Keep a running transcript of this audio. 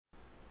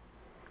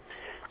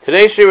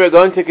Today, we're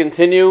going to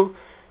continue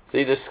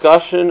the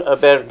discussion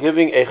about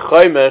giving a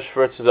chaimesh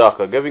for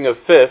tzedakah, giving a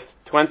fifth,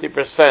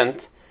 20%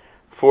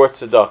 for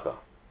tzedakah.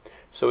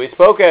 So we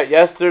spoke out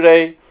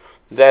yesterday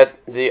that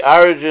the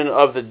origin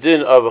of the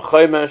din of a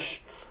chaimesh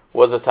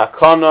was a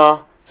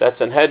takana that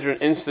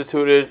Sanhedrin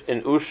instituted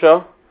in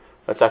Usha,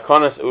 a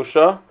takanas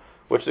Usha,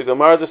 which the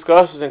Gemara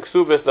discusses in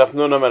Ksubis Daf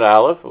Nun Amud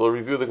Aleph. We'll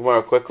review the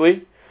Gemara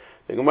quickly.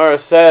 The Gemara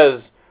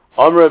says,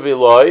 Amr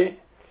Biloi,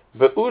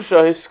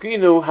 Be'usha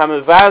hiskinu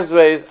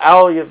hamevazvez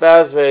al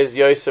yevazvez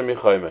yoser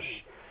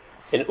michaimesh.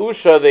 In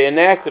Usha, they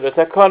enacted a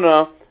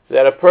takana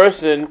that a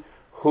person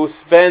who's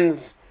being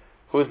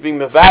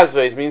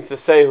mevazvez, means to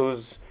say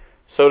who's,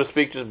 so to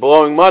speak, just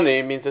blowing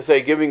money, means to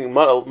say giving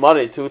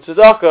money to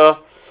tzedakah,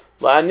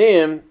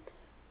 la'aniyim,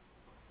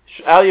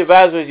 al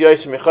yevazvez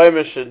yoser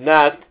michaimesh should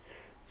not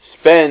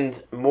spend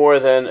more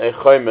than a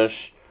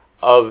chaimesh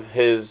of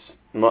his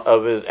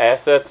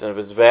assets and of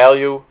his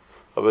value,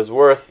 of his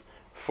worth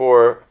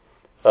for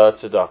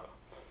tzedakah.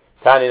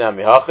 Tani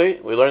nami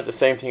hachi. We learned the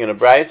same thing in a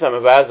brayta.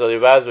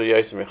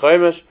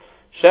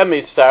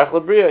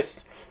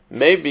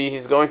 Maybe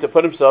he's going to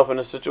put himself in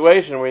a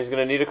situation where he's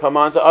going to need to come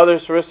on to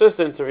others for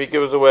assistance if he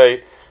gives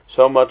away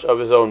so much of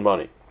his own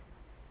money.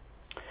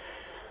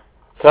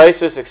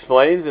 Taisus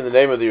explains in the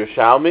name of the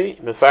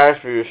Yerushalmi, Mefarish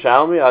for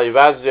Yerushalmi, Al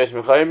Yivaz Yesh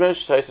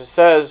Mechaimesh. Taisus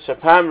says,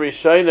 Shapam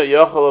Rishayna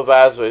Yochel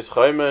Avazvez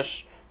Chaimesh.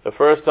 The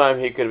first time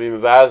he could be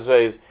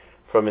Mevazvez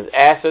from his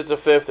assets a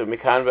fifth, of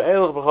Mikan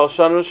Ve'elach B'chol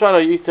Shana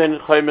V'Shana Yitain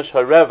Chaimesh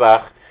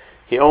HaRevach.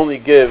 He only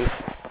gives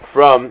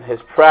from his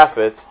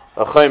profits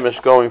a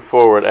Chaimesh going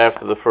forward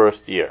after the first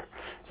year.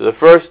 So the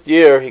first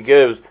year he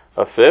gives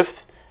a fifth.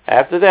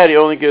 After that he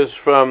only gives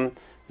from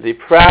the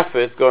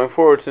profits going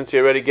forward, since he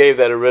already gave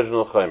that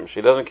original chaimesh.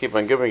 He doesn't keep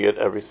on giving it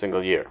every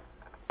single year.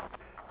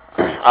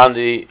 on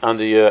the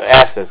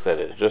assets, that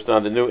is. Just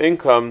on the new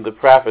income, the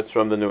profits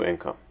from the new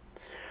income.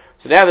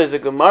 So now there's a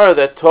Gemara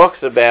that talks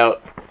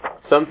about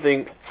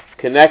something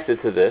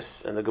connected to this,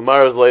 and the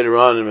Gemara is later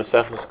on in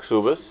Maseches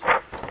Ksubas,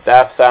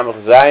 Daf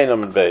Samach Zayin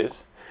Amud Beis.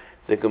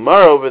 The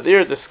Gemara over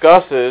there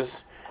discusses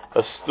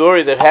a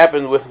story that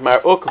happened with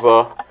Mar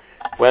Ukva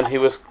when he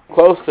was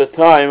close to the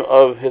time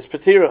of his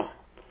Petira.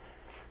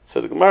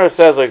 So the Gemara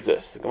says like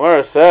this. The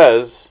Gemara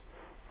says,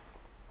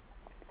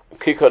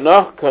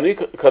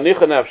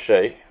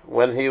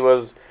 when he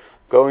was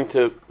going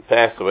to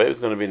pass away, he was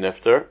going to be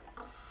nifter.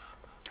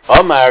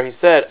 Omar, he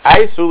said,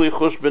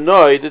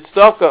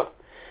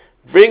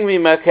 bring me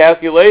my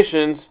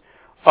calculations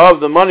of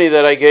the money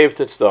that I gave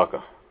to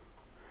tzedakah.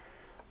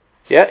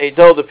 Yeah, he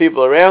told the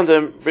people around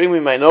him, bring me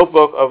my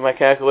notebook of my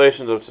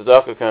calculations of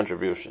tzedakah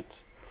contributions.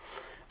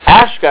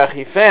 Ashkach,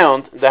 he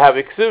found the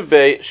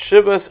Haviksivbe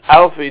Shibas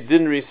Alfi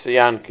Dinri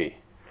Siyanki,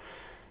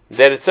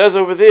 that it says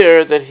over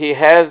there that he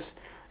has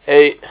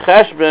a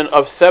cheshbon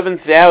of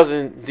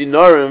 7,000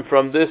 dinarim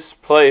from this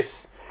place,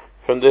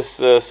 from this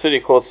city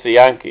called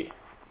Siyanki.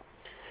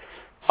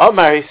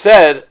 Omar, he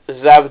said,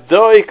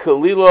 Zavdoi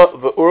Kalila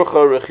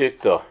V'urcha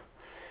Rechikta.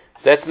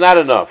 That's not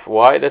enough.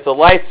 Why? That's a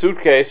light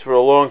suitcase for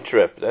a long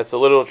trip. That's a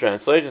literal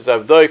translation.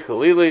 Zavdoi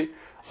Kalili,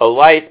 a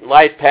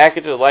light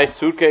package, a light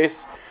suitcase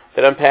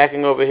that I'm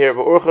packing over here,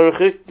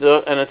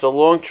 and it's a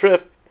long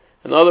trip.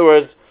 In other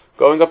words,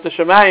 going up to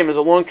Shemayim is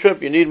a long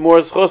trip. You need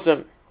more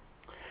zchusim.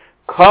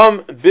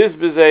 Come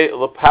bizbizei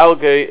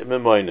lepalge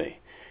mimoine.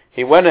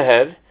 He went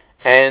ahead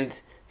and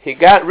he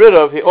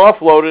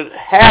offloaded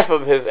half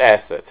of his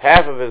assets,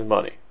 half of his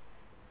money.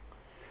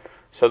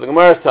 So the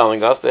Gemara is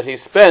telling us that he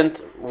spent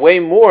way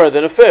more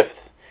than a fifth.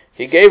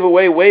 He gave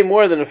away way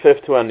more than a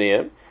fifth to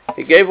Aniyim.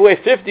 He gave away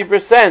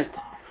 50%.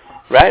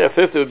 Right? A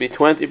fifth would be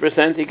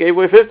 20%. He gave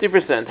away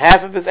 50%,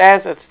 half of his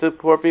assets to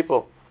poor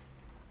people.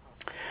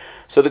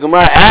 So the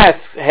Gemara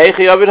asks,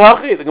 Heichi Avid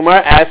Hachi. The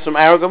Gemara asks from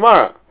our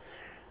Gemara,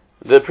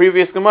 the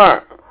previous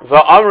Gemara.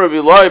 Va'amr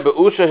Biloi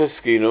be'usha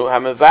hiskinu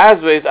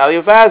hamevazvez al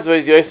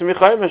yevazvez yoser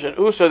michaimesh. In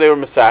Usha they were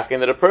masakin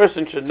that a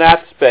person should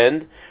not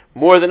spend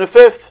more than a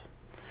fifth.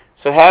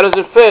 So how does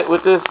it fit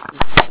with this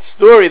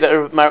story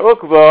that Mar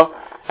Ukva,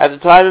 at the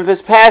time of his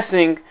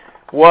passing,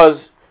 was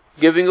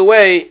giving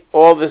away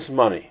all this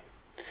money?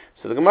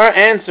 So the Gemara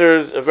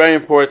answers a very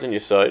important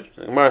yesod.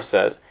 The Gemara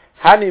says,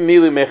 Hani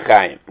mili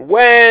mechayim.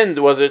 When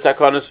was it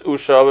takanas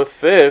Usha of a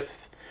fifth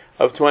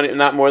of 20,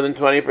 not more than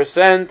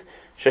 20%,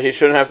 so he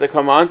shouldn't have to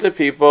come on to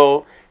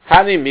people?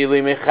 Hani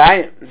mili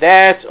mechayim.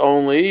 That's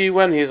only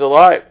when he's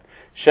alive.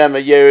 Shema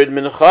yerid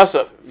min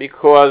chasav,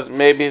 because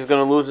maybe he's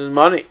going to lose his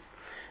money.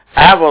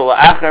 Aval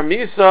achar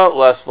misa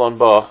leslon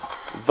ba.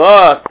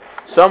 But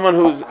someone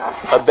who's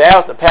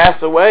about to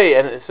pass away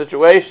and in a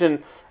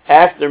situation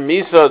after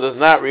Misa does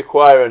not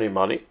require any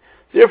money.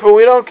 Therefore,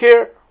 we don't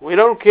care. We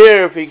don't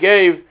care if he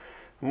gave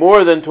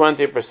more than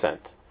 20%. The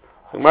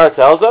Gemara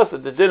tells us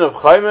that the din of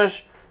Chaimesh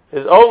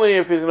is only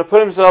if he's going to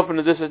put himself in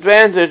a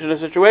disadvantage in a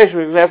situation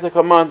where he's going to have to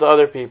come on to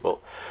other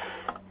people.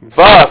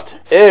 But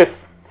if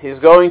he's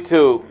going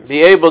to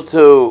be able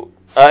to,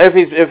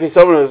 if he's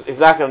someone who's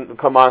not going to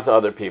come on to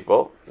other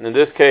people, in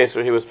this case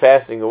where he was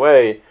passing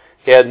away,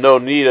 he had no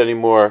need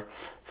anymore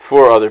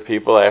for other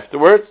people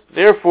afterwards.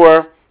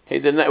 Therefore, we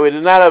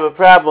did not have a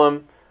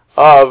problem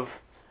of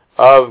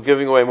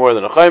giving away more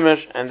than a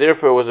chaimish, and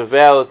therefore it was a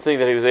valid thing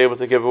that he was able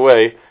to give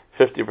away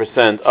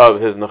 50%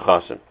 of his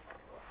nechasim.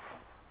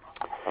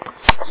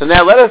 So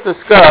now let us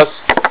discuss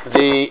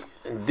the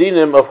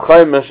dinim of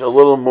chaimish a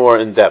little more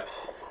in depth.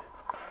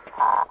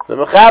 The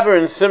Mechaber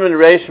in Siman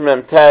Reish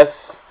Mem Tes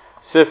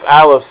Sif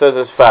Aleph says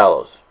as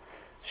follows: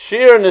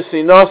 Shir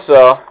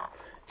nesinosa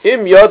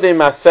im yodei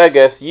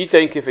maseges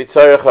yitein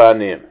kifitzarech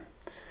ha'aniyim.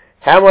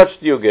 How much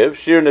do you give?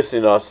 Shir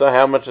nesinosa.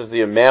 How much is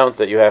the amount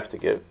that you have to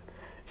give?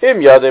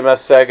 Im yodei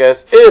maseges.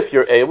 If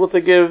you're able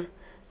to give,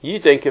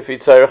 yitein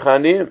kifitzarech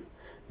ha'aniyim.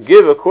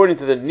 Give according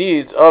to the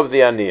needs of the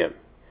aniyim.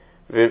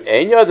 Vim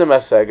ein yodei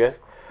maseges.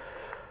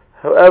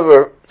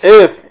 However,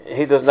 if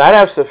he does not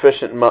have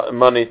sufficient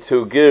money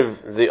to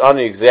give the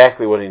ani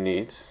exactly what he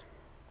needs,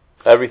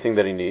 everything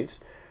that he needs,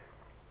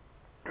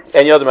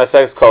 and yodem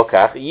haseges kol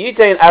kach,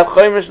 yitein ad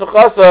chaimish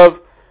nechasav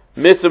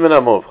mitzvah min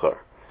hamuvchar.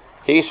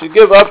 He should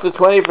give up to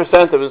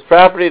 20% of his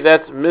property.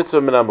 That's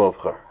mitzvah min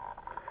hamuvchar.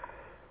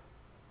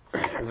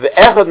 The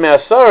echad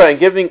me'asara, and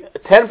giving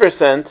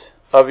 10%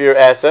 of your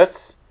assets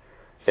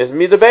is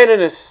mida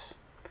beinanis.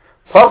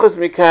 Pachas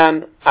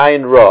mikan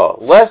ayin ra.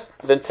 Less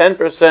than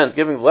 10%,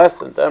 giving less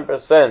than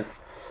 10%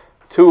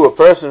 to a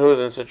person who is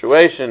in a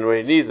situation where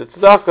he needs a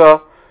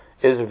tzedakah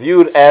is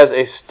viewed as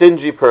a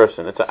stingy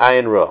person. It's an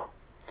ayin ra.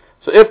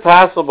 So if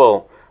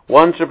possible,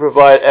 one should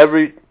provide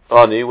every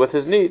ani with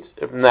his needs.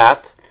 If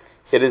not,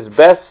 it is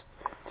best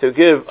to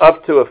give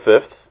up to a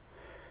fifth,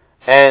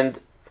 and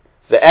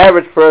the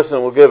average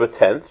person will give a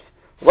tenth.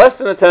 Less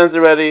than a tenth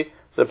already,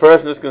 the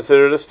person is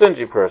considered a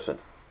stingy person.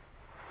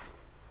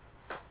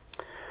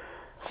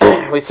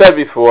 We said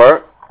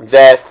before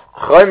that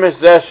chaimish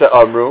zeh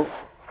she'amru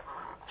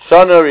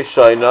shana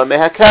rishayna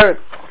mehakeret.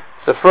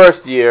 The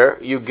first year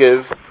you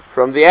give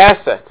from the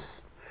assets.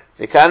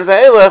 Mikan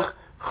ve'elech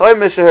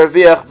chaimish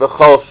she'herviach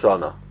b'chol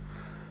shana.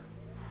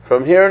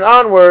 From here and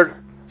onward,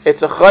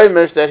 it's a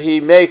chaimish that he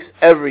makes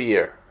every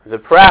year. The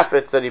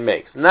profits that he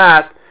makes,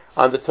 not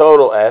on the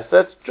total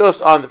assets,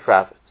 just on the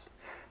profits.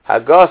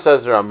 Hagah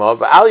says Ramah,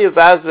 v'al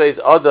yivazveis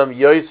adam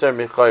yoyser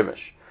michaimish.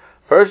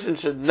 Person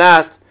should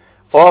not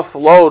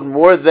offload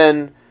more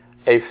than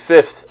a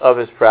fifth of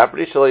his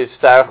property. Shall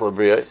yistarach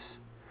lebrios.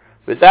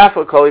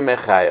 V'dafa koli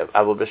mechayev.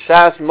 Avol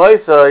b'shas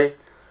moisai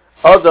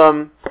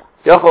adam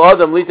yochol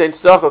adam litein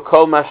tzedakah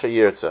kol ma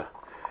sheyirtza.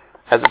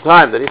 At the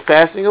time that he's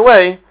passing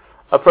away,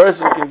 a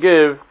person can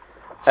give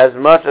as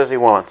much as he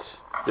wants.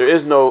 There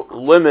is no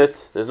limit.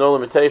 There's no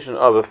limitation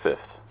of a fifth.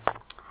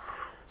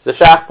 The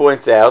Shach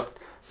points out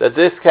that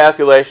this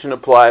calculation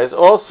applies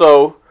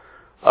also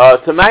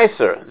to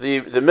Meiser,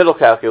 the middle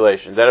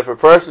calculation, that if a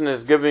person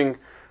is giving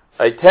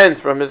a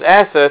tenth from his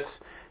assets,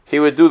 he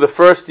would do the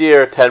first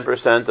year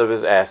 10% of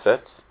his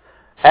assets.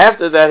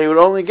 After that, he would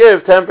only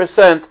give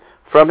 10%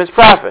 from his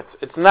profits.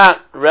 It's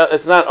not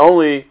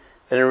only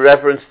in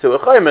reference to a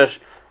chaimish,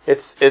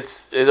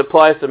 it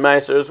applies to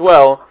Meiser as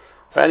well.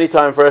 For any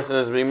time a person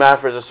is being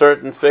mafresh a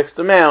certain fixed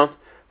amount,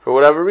 for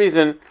whatever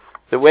reason,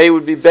 the way it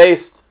would be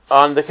based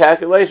on the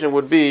calculation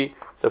would be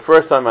the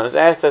first time on his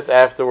assets,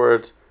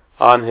 afterwards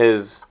on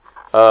his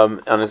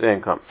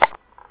income.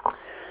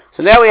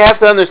 So now we have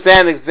to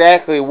understand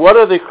exactly what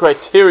are the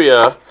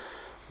criteria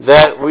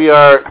that we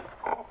are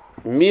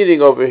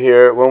meeting over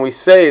here when we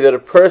say that a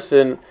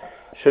person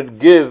should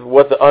give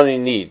what the ani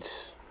needs.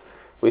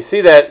 We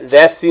see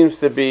that seems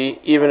to be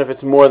even if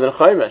it's more than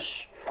chaimish.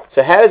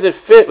 So how does it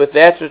fit with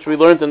that which we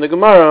learned in the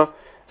Gemara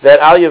that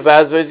al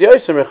yavazve is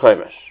yoser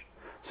mechaimish?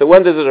 So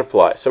when does it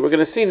apply? So we're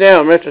going to see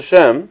now in Rech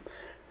Hashem,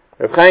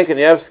 Rav Chaim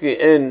Kanievsky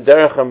in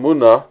Derech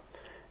Hamuna,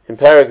 in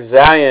Perek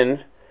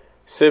Zayin,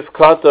 Sif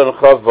Katan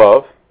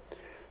Chavav,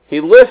 he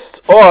lists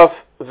off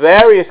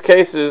various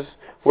cases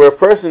where a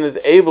person is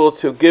able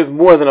to give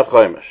more than a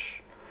chaimish.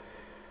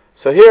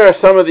 So here are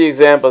some of the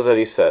examples that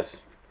he says.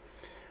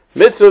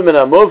 Mitzvah min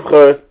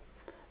hamuvchar,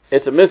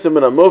 it's a mitzvah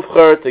min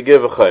hamuvchar to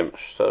give a chaimish.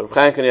 So Rav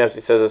Chaim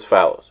Kanievsky says as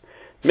follows.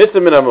 Mitzvah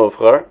min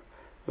hamuvchar,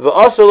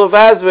 v'asher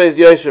levazve is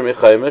yosher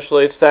mechaimish,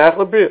 leitztach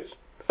lebrius.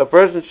 A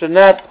person should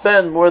not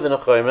spend more than a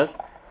chaimish,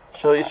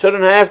 so he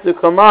shouldn't have to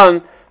come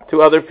on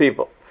to other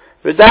people.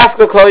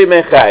 V'dafka kol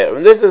yimei chayav,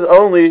 and this is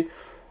only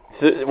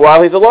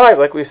while he's alive,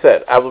 like we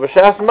said. Avol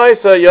b'shas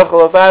ma'isa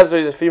yochel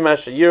levazve is fima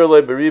sheyir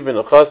le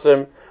beribin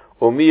achasim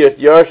umiyat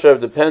yarshav,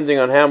 depending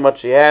on how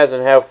much he has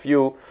and how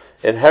few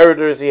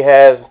inheritors he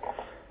has.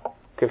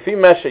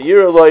 Kafima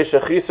sheyir lo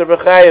shechisa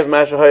b'chayav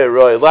mashahaya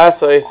roi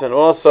lasais, and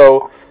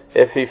also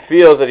if he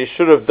feels that he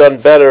should have done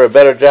a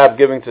better job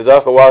giving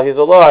tzedakah while he's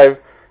alive,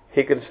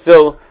 he can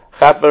still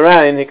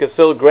chaparain, he can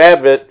still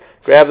grab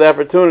the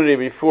opportunity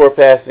before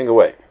passing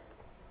away.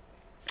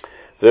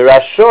 The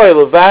rashoy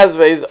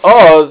levazve is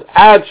oz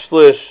ad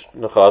shlish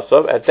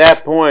nechasav. At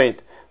that point,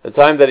 the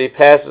time that he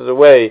passes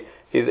away,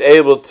 he's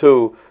able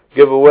to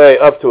give away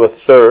up to a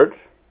third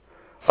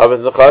of his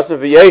nechasav.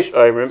 V'yesh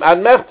oimrim ad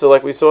mechta,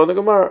 like we saw in the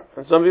Gemara,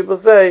 and some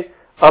people say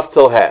up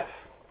till half.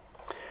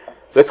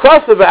 The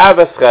Kosev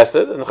Avas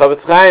Chesed, and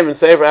Chavetz Chaim in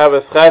Sefer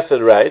Avas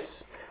Chesed writes,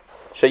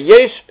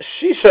 Sheyesh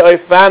shisha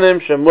oifanim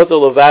shemutar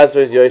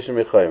levazres yoshim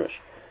michaymish.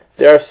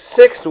 There are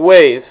 6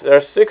 ways, there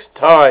are 6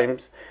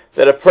 times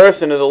that a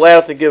person is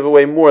allowed to give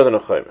away more than a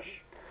chaymish.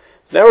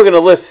 Now we're going to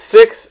list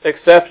 6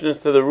 exceptions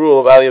to the rule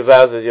of al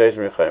yavazres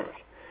yoshim michaymish.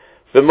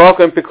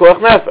 B'makom pikuach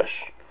nefesh.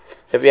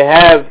 If you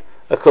have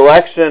a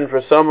collection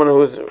for someone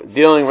who's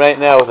dealing right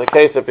now with a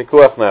case of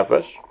pikuach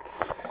nefesh,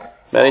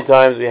 many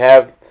times we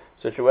have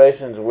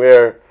situations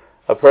where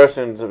a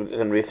person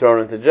can be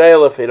thrown into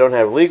jail if they don't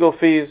have legal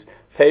fees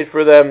paid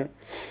for them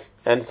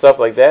and stuff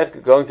like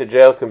that. Going to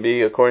jail can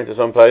be, according to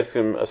some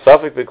poskim, a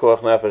suffix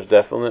pikuach nefesh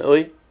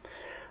definitely,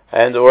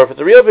 and or if it's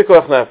a real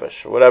pikuach nefesh,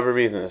 for whatever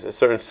reason, it's a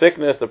certain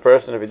sickness, the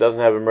person, if he doesn't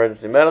have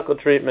emergency medical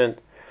treatment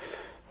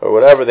or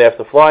whatever, they have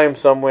to fly him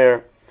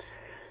somewhere.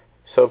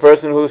 So a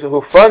person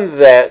who funds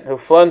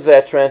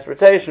that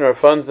transportation or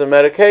funds the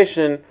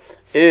medication,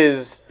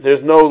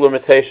 there's no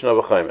limitation of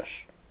a chaimish.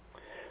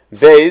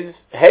 Beis,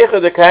 heicha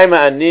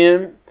dekaima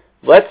aniyim.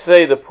 Let's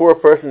say the poor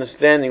person is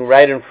standing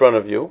right in front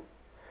of you.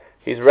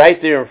 He's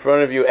right there in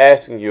front of you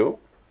asking you.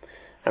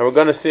 And we're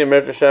going to see in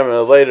Mir Hashem at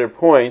a later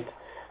point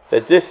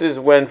that this is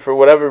when, for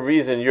whatever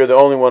reason, you're the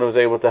only one who's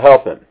able to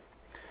help him.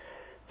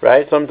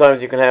 Right?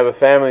 Sometimes you can have a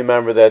family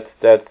member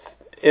that's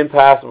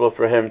impossible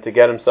for him to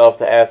get himself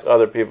to ask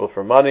other people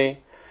for money.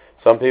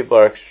 Some people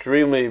are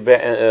extremely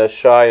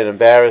shy and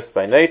embarrassed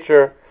by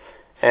nature,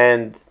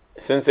 and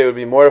since they would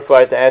be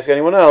mortified to ask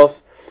anyone else,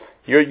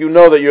 you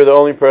know that you're the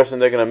only person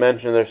they're going to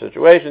mention their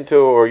situation to,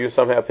 or you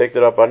somehow picked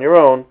it up on your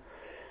own.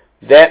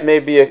 That may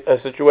be a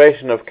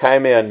situation of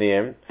kaimei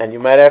aniyim, and you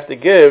might have to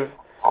give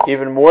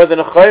even more than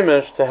a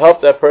chaimish to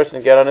help that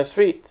person get on his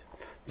feet.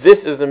 This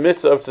is the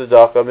mitzvah of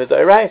tzedakah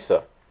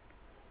midairaisa.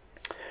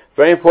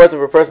 Very important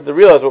for a person to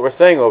realize what we're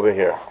saying over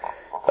here.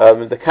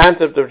 The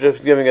concept of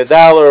just giving $1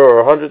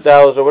 or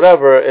 $100 or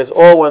whatever is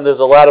all when there's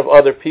a lot of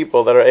other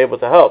people that are able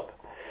to help.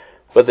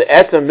 But the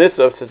etzem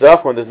mitzvah of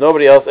tzedakah, when there's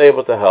nobody else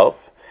able to help,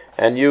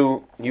 and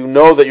you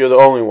know that you're the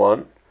only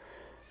one,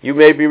 you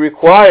may be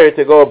required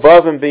to go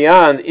above and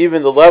beyond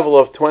even the level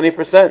of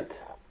 20%.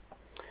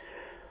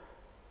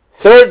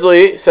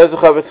 Thirdly, says the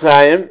Chavetz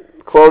Chaim,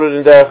 quoted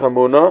in Derech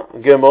Hamuna,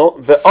 Gimel,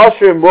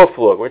 Ve'asher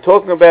Muflug. We're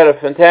talking about a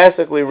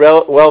fantastically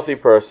wealthy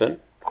person,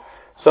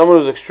 someone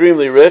who's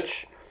extremely rich.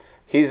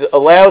 He's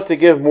allowed to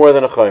give more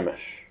than a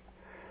chaimish.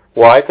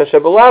 Why?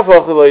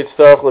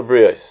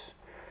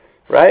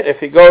 Right? If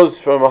he goes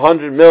from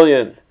 100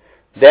 million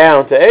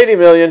down to 80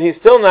 million, he's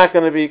still not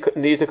going to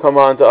need to come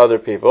on to other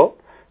people.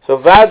 So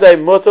Vadai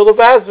Mutar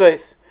Lebazves.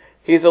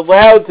 He's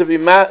allowed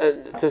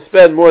to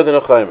spend more than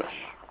a chaimish.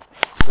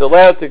 He's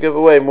allowed to give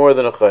away more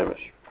than a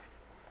chaimish.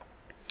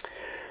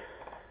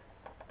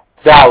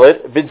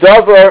 Dalit,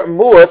 Bidavar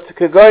Muat,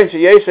 Kagoin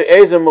Sheyesha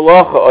Eza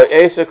Malacha or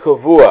Eza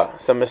Kavua,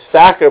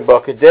 Samistaker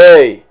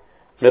Bakadei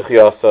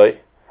Michyasai.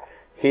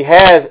 He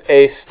has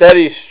a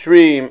steady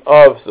stream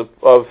of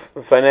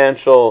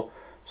financial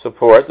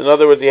support. In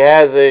other words, he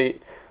has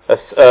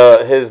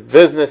his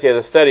business, he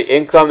has a steady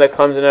income that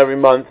comes in every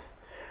month.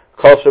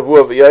 Kol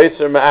Shavua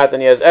V'Yoyser Ma'at,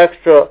 and he has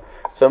extra.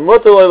 So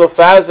Mutaloi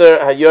Lefazer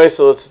HaYoyser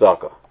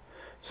L'Tzedakah.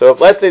 So if,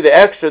 let's say, the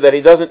extra that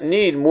he doesn't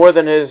need more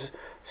than his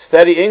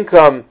steady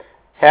income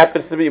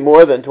happens to be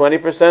more than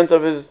 20%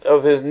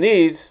 of his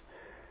needs,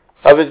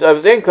 of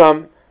his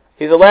income,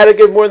 he's allowed to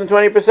give more than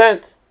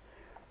 20%.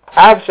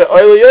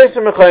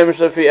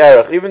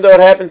 Even though it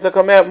happens to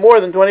come out more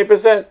than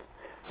 20%.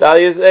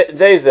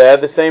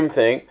 The same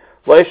thing.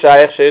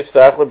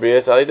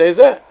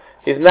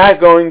 He's not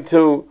going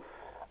to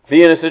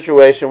be in a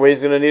situation where he's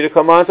going to need to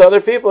come on to other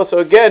people, so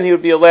again, he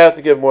would be allowed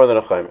to give more than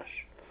a chaimish.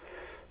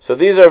 So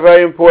these are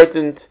very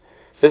important.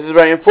 This is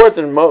very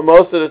important.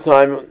 Most of the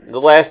time, the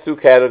last 2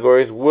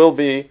 categories will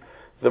be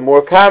the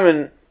more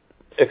common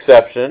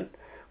exception.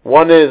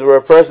 One is where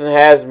a person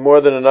has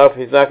more than enough,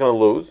 he's not going to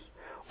lose.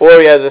 Or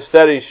he has a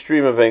steady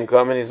stream of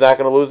income, and he's not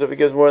going to lose if he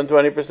gives more than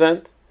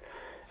 20%.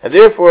 And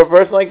therefore, a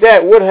person like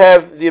that would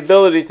have the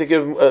ability to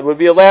give, would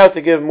be allowed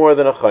to give more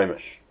than a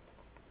chaimish.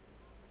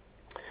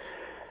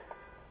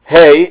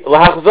 Hey,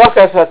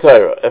 lahachzakas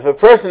haTorah. If a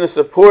person is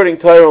supporting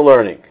Torah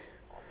learning,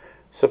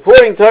 says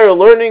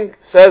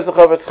the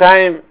Chavetz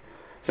Chaim,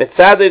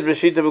 mitzadid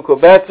b'shita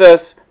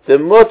b'kubetzes, the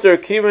mutter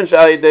kivin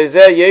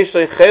sh'alidezeh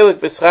yeshlei chelik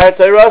b'schar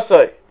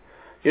Torasai.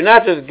 You're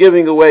not just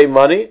giving away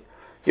money,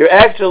 you're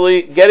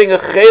actually getting a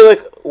chelik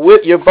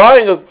you're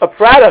buying a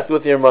product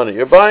with your money.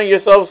 You're buying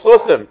yourself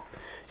schusim.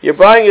 You're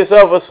buying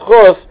yourself a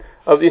schus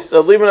of the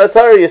liman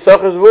atari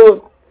yisachar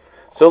zvulun.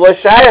 So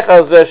l'shayach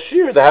al zeh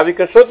shir, the havi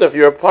kashuta, if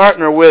you're a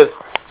partner with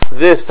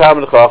this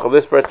Talmid Chacham,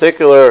 this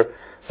particular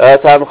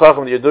Talmid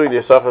Chacham that you're doing the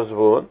yisachar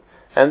zvulun,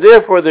 and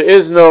therefore there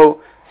is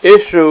no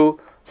issue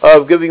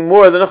of giving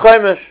more than a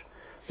chaimish,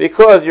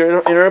 because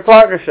you're in a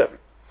partnership.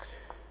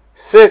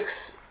 6.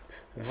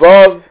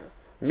 Vav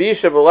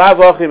misha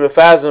b'lavachi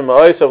mefazim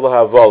ma'osav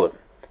l'havolim.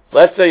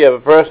 Let's say you have a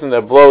person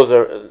that blows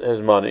his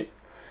money.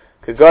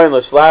 Kagoin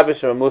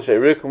l'slavish ma'mushay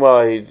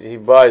rikma, he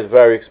buys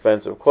very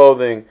expensive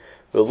clothing.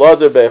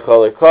 V'loder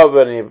be'chalei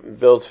kavod, and he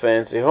builds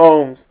fancy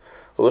homes.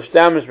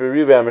 V'lushtamish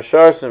b'ribei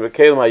ha'masharsin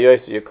v'kelim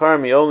ha'yoyse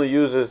yakarm, he only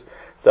uses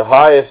the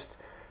highest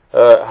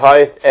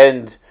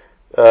end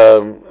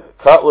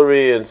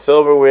cutlery and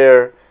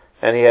silverware,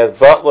 and he has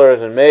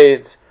butlers and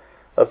maids.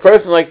 A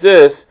person like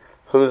this,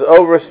 who's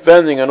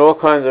overspending on all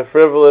kinds of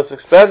frivolous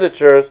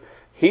expenditures,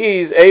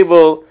 he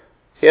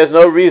has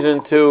no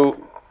reason to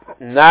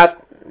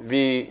not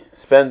be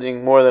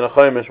spending more than a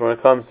chaimish when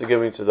it comes to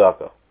giving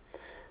tzedakah.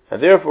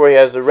 And therefore he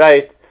has the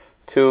right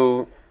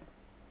to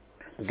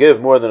give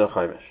more than a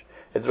chaimish.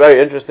 It's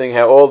very interesting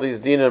how all these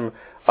dinim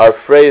are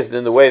phrased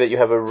in the way that you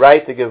have a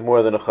right to give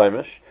more than a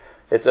chaimish.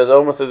 It's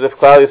almost as if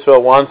Klal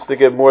Yisrael wants to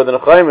give more than a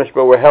chaimish,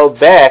 but we're held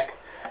back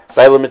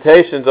by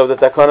limitations of the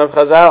Takon of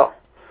Chazal,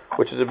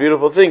 which is a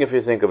beautiful thing if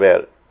you think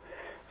about it.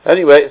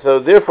 Anyway, so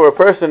therefore a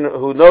person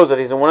who knows that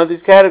he's in one of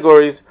these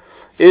categories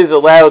is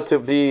allowed to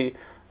be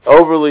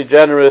overly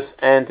generous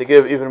and to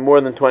give even more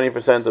than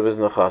 20% of his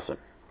nechasim.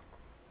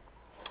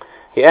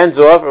 He ends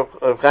off,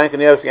 Chaim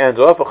Kanievsky ends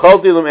off,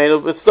 all these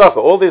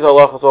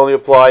halachas only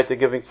apply to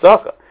giving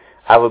tzedakah.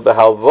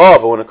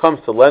 But when it comes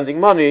to lending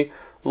money,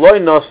 there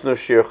is no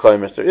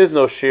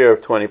share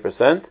of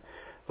 20%.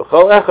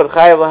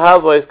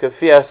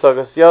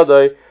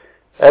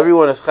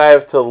 Everyone is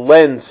chayav to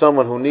lend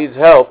someone who needs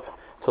help,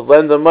 to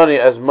lend the money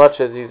as much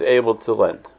as he's able to lend.